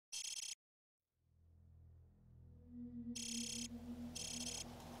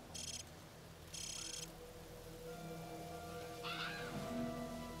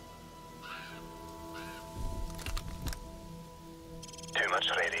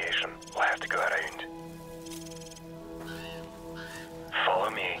We'll have to go around. Follow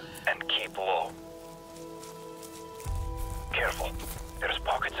me and keep low. Careful. There's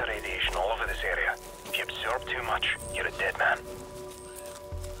pockets of radiation all over this area. If you absorb too much, you're a dead man.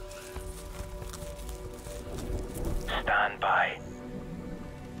 Stand by.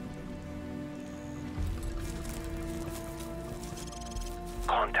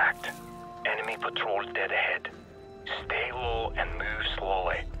 Contact. Enemy patrols dead ahead. Stay low and move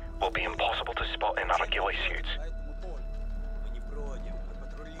slowly. Will be impossible to spot in our ghillie suits.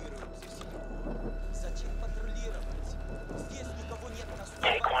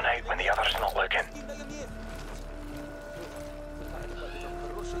 Take one out when the other's not looking.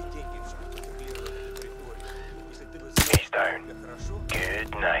 He's down.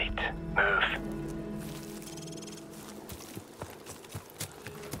 Good night. Move.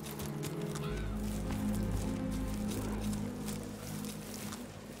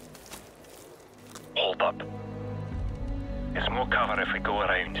 Hold up. There's more cover if we go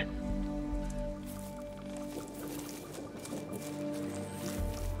around.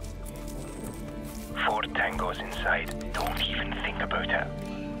 Four tangos inside. Don't even think about it.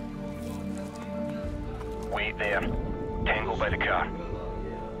 Wait there. Tango by the car.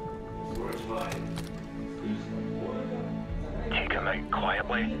 Take him out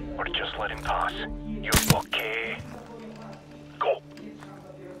quietly, or just let him pass. You're okay. Go.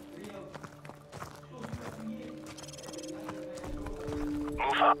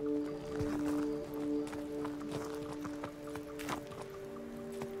 Move up.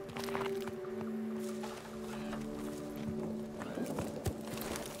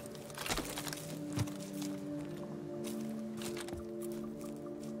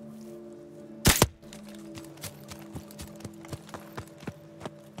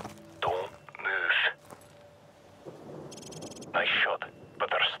 Nice shot, but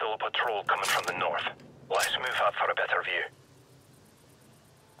there's still a patrol coming from the north. Let's move up for a better view.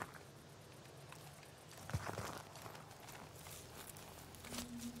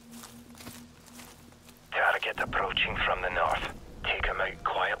 Target approaching from the north. Take him out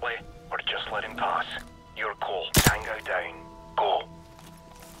quietly, or just let him pass. Your call. Tango down. Go.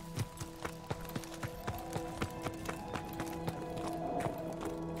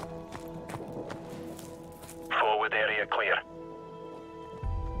 Forward area clear.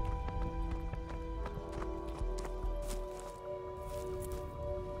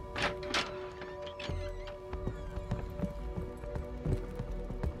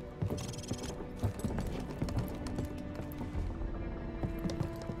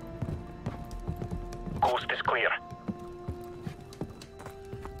 Coast is clear.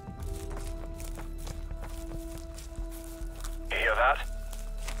 You hear that?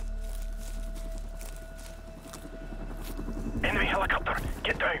 Enemy helicopter,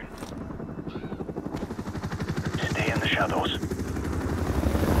 get down. Stay in the shadows.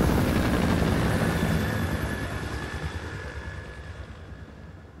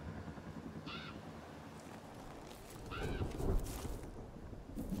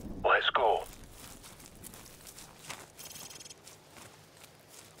 Let's go.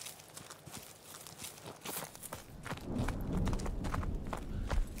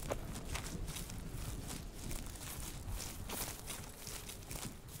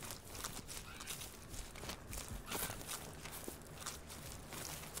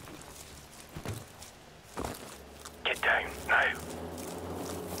 Get down, now.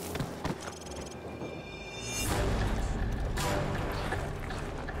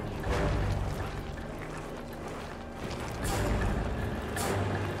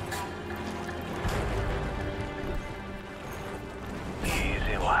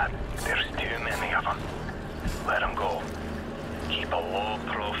 Easy, lad. There's too many of them. Let them go. Keep a low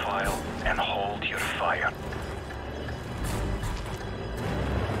profile and hold your fire.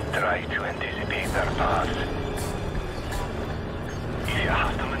 Try to anticipate their paths. If you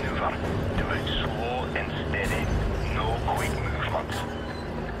have to maneuver, do it slow and steady. No quick movements.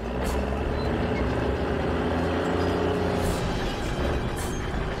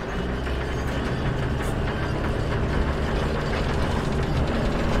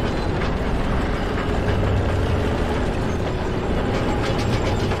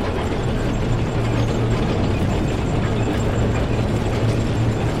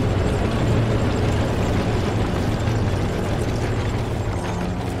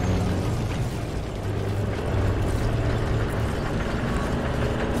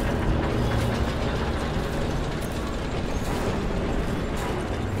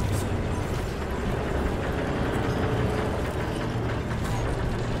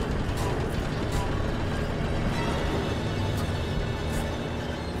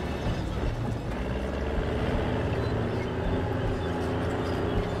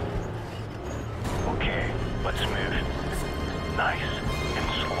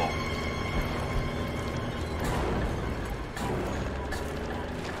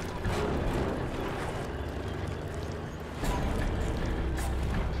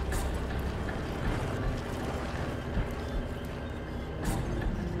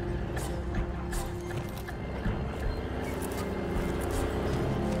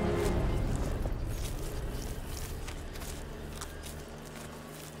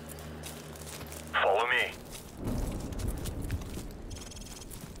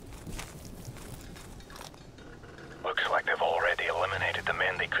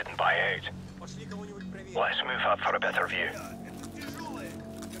 couldn't buy out. Let's move up for a better view.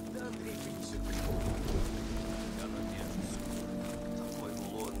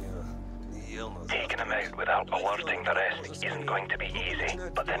 Taking him out without alerting the rest isn't going to be easy,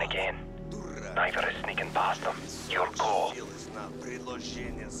 but then again, neither is sneaking past them. Your call.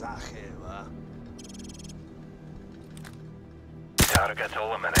 Target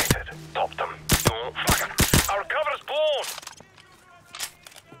eliminated. Top them. Don't fucking... Our cover's blown!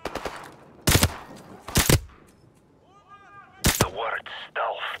 The word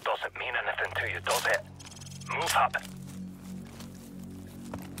stealth doesn't mean anything to you, does it? Move up.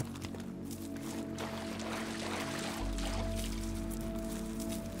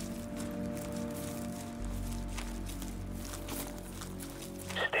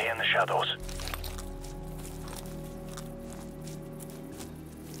 Stay in the shadows.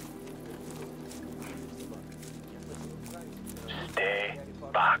 Stay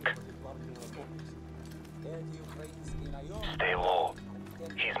back. Stay low.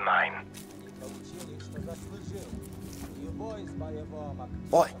 He's mine.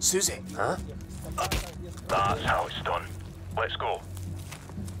 Oi, Susie! Huh? That's how it's done. Let's go.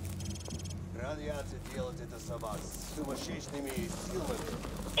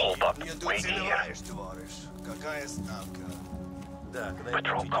 Hold up. Wait here.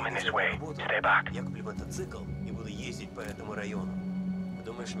 Patrol coming this way. Stay back. Я куплю мотоцикл и буду ездить по этому району.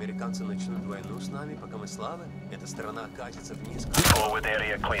 Думаешь, американцы начнут войну с нами, пока мы слабы? Эта страна катится вниз. Forward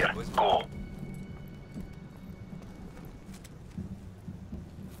area clear. Go.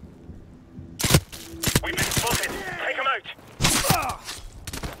 We've been spotted. Take him out.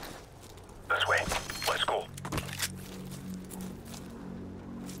 This way. Let's go.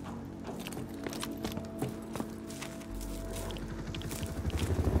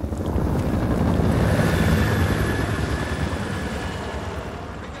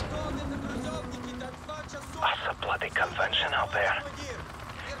 That's a bloody convention out there.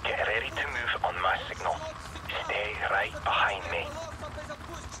 Get ready to move on my signal. Stay right behind me.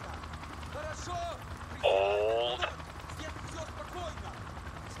 Hold.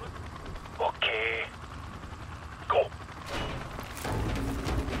 Okay. Go.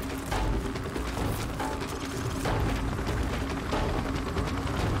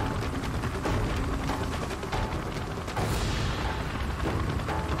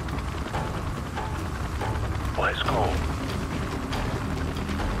 Let's go.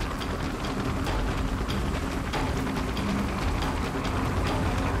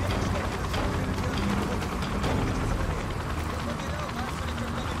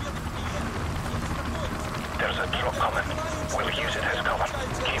 There's a truck coming. We'll use it as cover.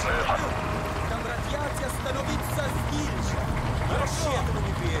 Keep moving. Там радиация становится сильнее. Вообще этого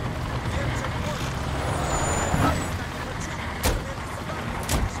не верю.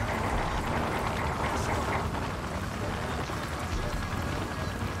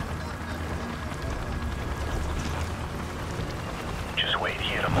 Just wait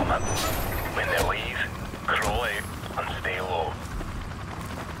here a moment. When they leave, crawl out and stay low.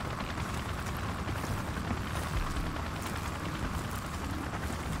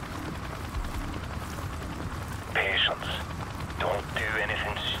 Patience. Don't do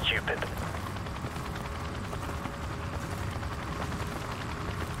anything stupid.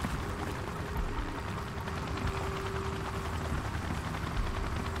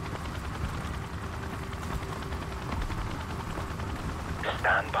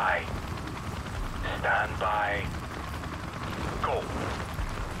 Stand by. Stand by. Go.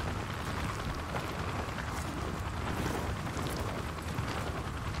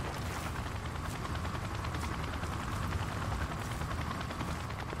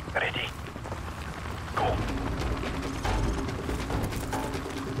 Ready? Go.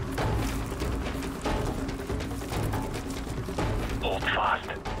 Hold fast.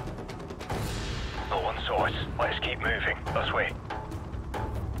 No one saw us. Let's keep moving. This way.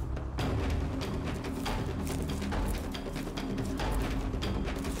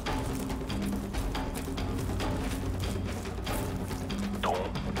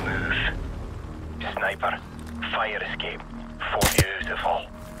 Don't move. Sniper. Fire escape. Beautiful.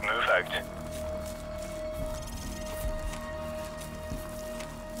 Move out.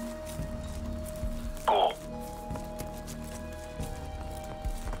 Go.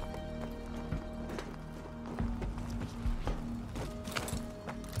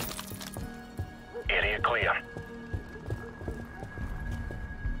 Area clear.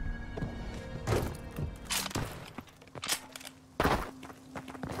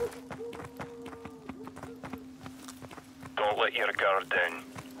 Don't let your guard down.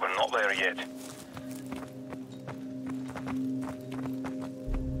 We're not there yet.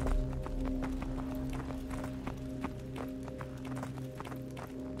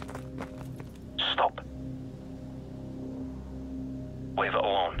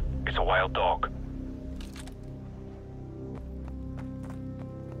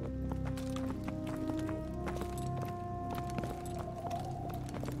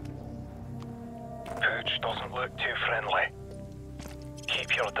 approach doesn't look too friendly.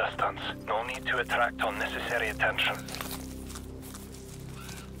 Keep your distance. No need to attract unnecessary attention.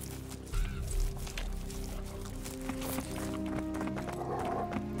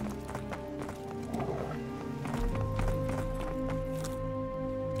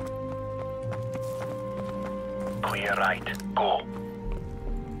 Clear right. Go.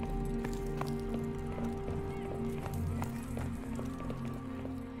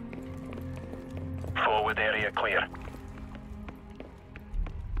 Forward area clear.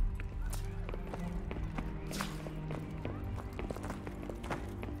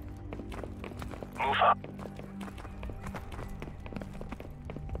 Move up.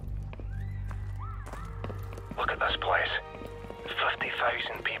 Look at this place.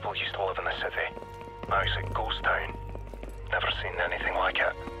 50,000 people used to live in the city. Now it's a ghost town. Never seen anything like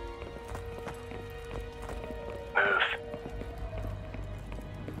it. Move.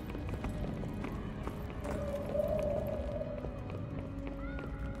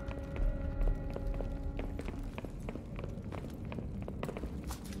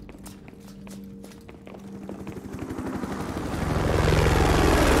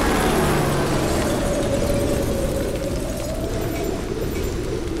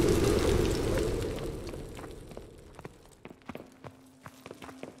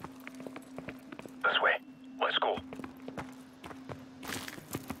 This way. Let's go.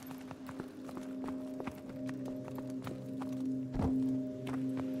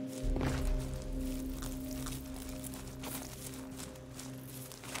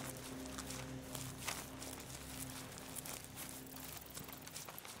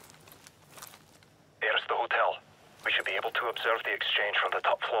 There's the hotel. We should be able to observe the exchange from the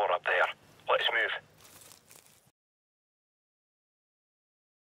top floor up there. Let's move.